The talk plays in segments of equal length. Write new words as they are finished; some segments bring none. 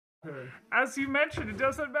As you mentioned, it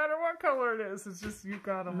doesn't matter what color it is. It's just you've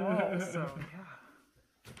got them all. So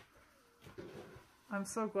yeah, I'm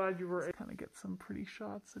so glad you were able to kind of get some pretty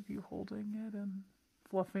shots of you holding it and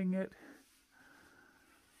fluffing it.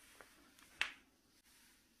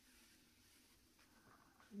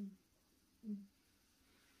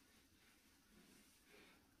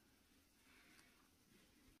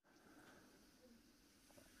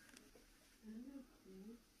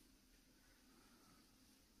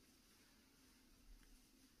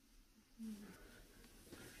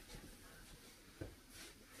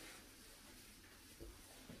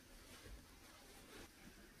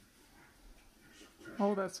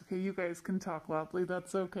 Oh, that's okay. You guys can talk loudly.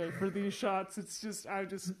 That's okay. For these shots, it's just, I'm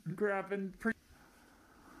just grabbing pretty.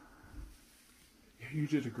 You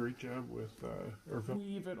did a great job with,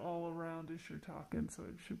 Weave it all around as you're talking, so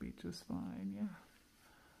it should be just fine, yeah.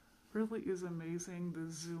 Really is amazing,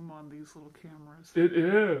 the zoom on these little cameras. It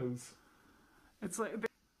is. It's like...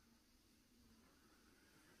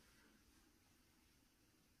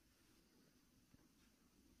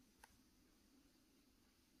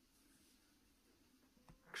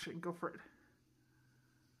 Actually, go for it.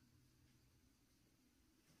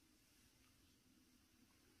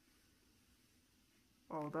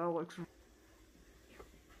 Oh, that looks...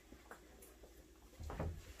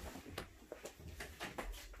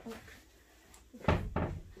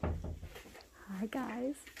 Hi,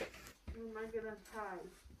 guys. Who am I gonna tie?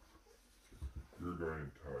 You're going to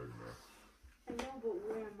tie now. I know, but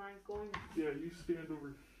where am I going? Yeah, you stand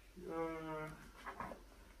over.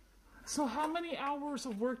 So how many hours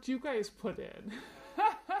of work do you guys put in?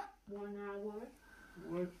 1 hour.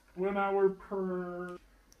 What? 1 hour per.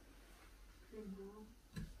 So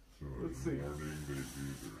Let's in see. the morning they do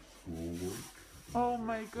their schoolwork. Oh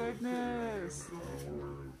my goodness. An hour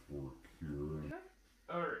of work here.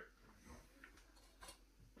 Alright.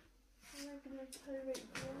 Am I gonna tie right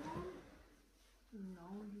here, Mom? No,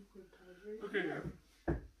 you could tie right Okay. here.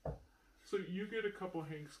 So you get a couple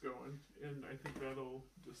hanks going, and I think that'll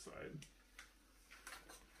decide.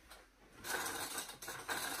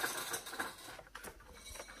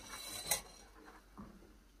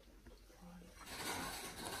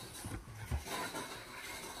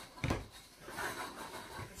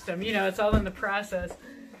 You know, it's all in the process.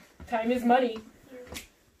 Time is money.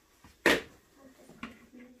 Makes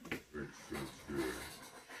sense to get a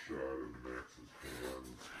shot of Max's hands.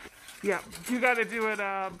 Yeah, you gotta do it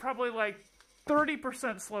probably like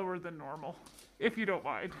 30% slower than normal, if you don't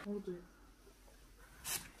mind. Hold it.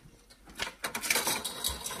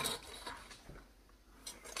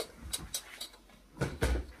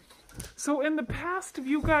 So in the past, have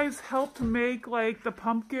you guys helped make like the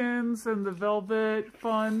pumpkins and the velvet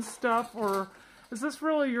fun stuff, or is this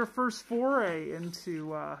really your first foray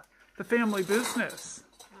into the family business?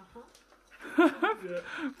 Yeah.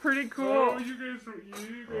 Pretty cool. Oh, you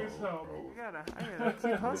guys help. I gotta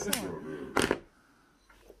keep hustling.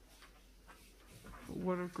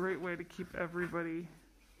 What a great way to keep everybody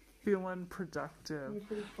feeling productive.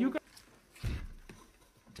 You guys.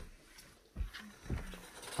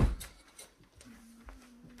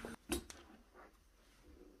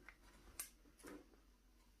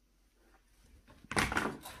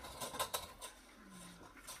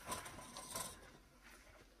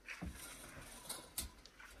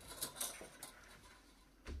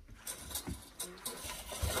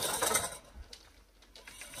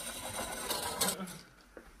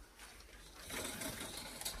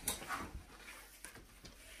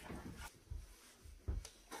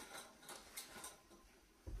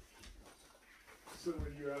 So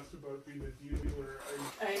when you asked about being a dealer,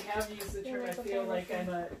 I have used the term. I feel like I'm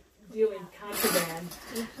a dealing contraband.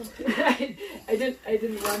 I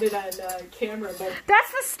didn't want it on camera, but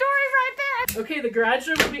That's the story right there. okay. The garage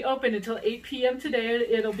door will be open until 8 p.m. today.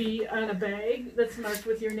 It'll be on a bag that's marked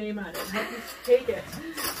with your name on it. Help you take it.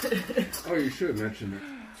 Oh, you should mention it.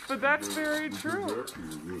 But that's very That's true. exactly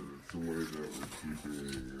it. It's the way that we're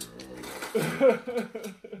keeping,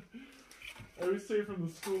 I always say from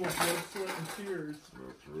the school of blood, sweat, and tears,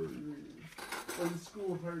 that's right. or the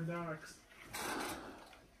school of hard knocks.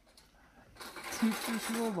 Teaches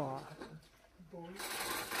you a lot. Boys.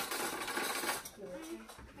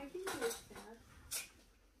 I can do this, Dad.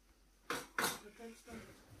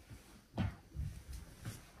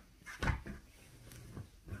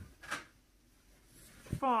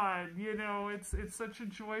 Fun, you know, it's such a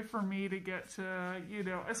joy for me to get to, you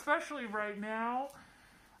know, especially right now,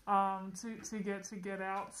 to get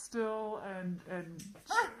out still and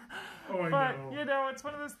Oh, I But know. you know, it's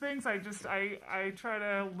one of those things. I try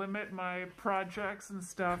to limit my projects and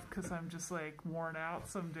stuff because I'm just like worn out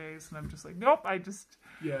some days, and I'm just like, nope.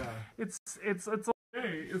 Yeah. It's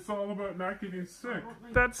Hey, it's all about not getting sick.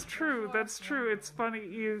 That's true. That's true. It's funny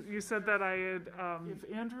you said that. I had if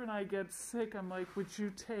Andrew and I get sick, I'm like, would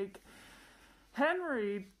you take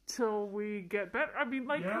Henry till we get better? I mean,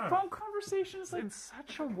 like Yeah. the phone conversations in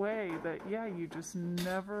such a way that you just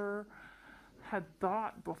never had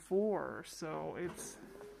thought before. So it's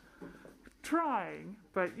trying,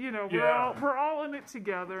 but you know, we're all in it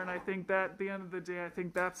together, and I think that at the end of the day, I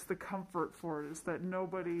think that's the comfort for it, is that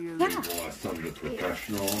nobody is. We lost some of the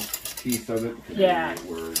professional piece of it.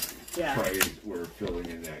 Because Yeah. we're filling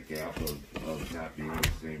in that gap of not being in the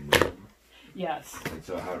same room. Yes. And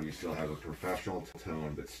so how do you still have a professional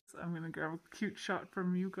tone but I'm gonna grab a cute shot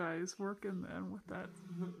from you guys working then with that.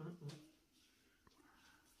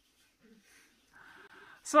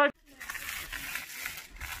 So I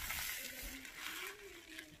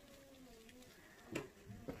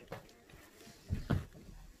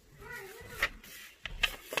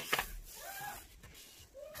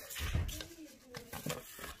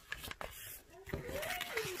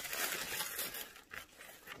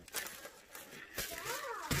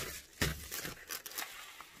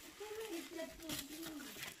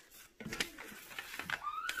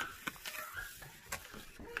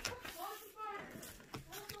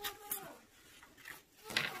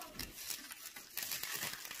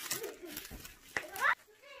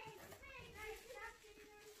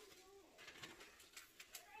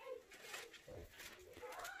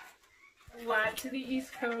A lot to the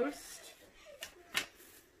East Coast.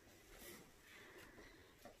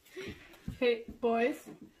 Hey, boys.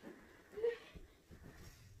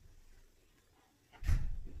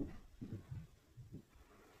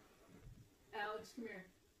 Alex, come here.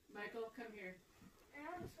 Michael, come here.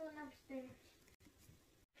 Alex went upstairs.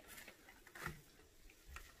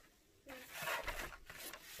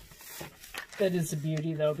 That is the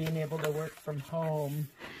beauty, though, being able to work from home.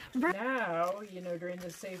 Now, you know, during the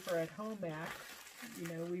Safer at Home Act, you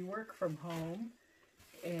know, we work from home,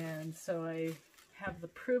 and so I have the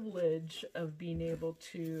privilege of being able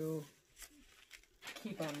to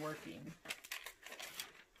keep on working.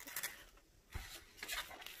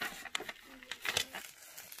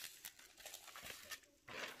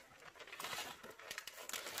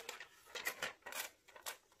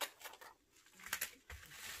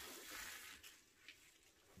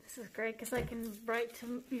 This is great because I can write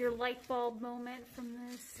to your light bulb moment from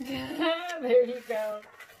this. There you go.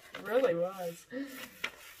 It really was.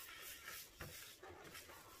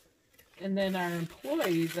 And then our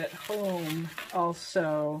employees at home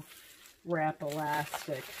also wrap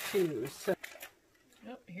elastic too. So,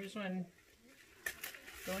 oh, here's one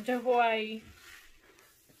going to Hawaii.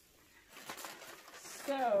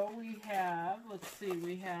 So we have, let's see,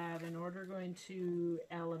 we have an order going to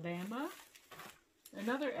Alabama,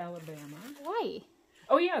 another Alabama. Hawaii.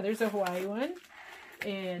 Oh yeah, there's a Hawaii one,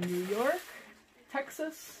 and New York,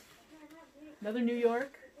 Texas, another New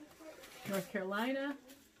York, North Carolina,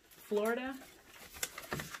 Florida.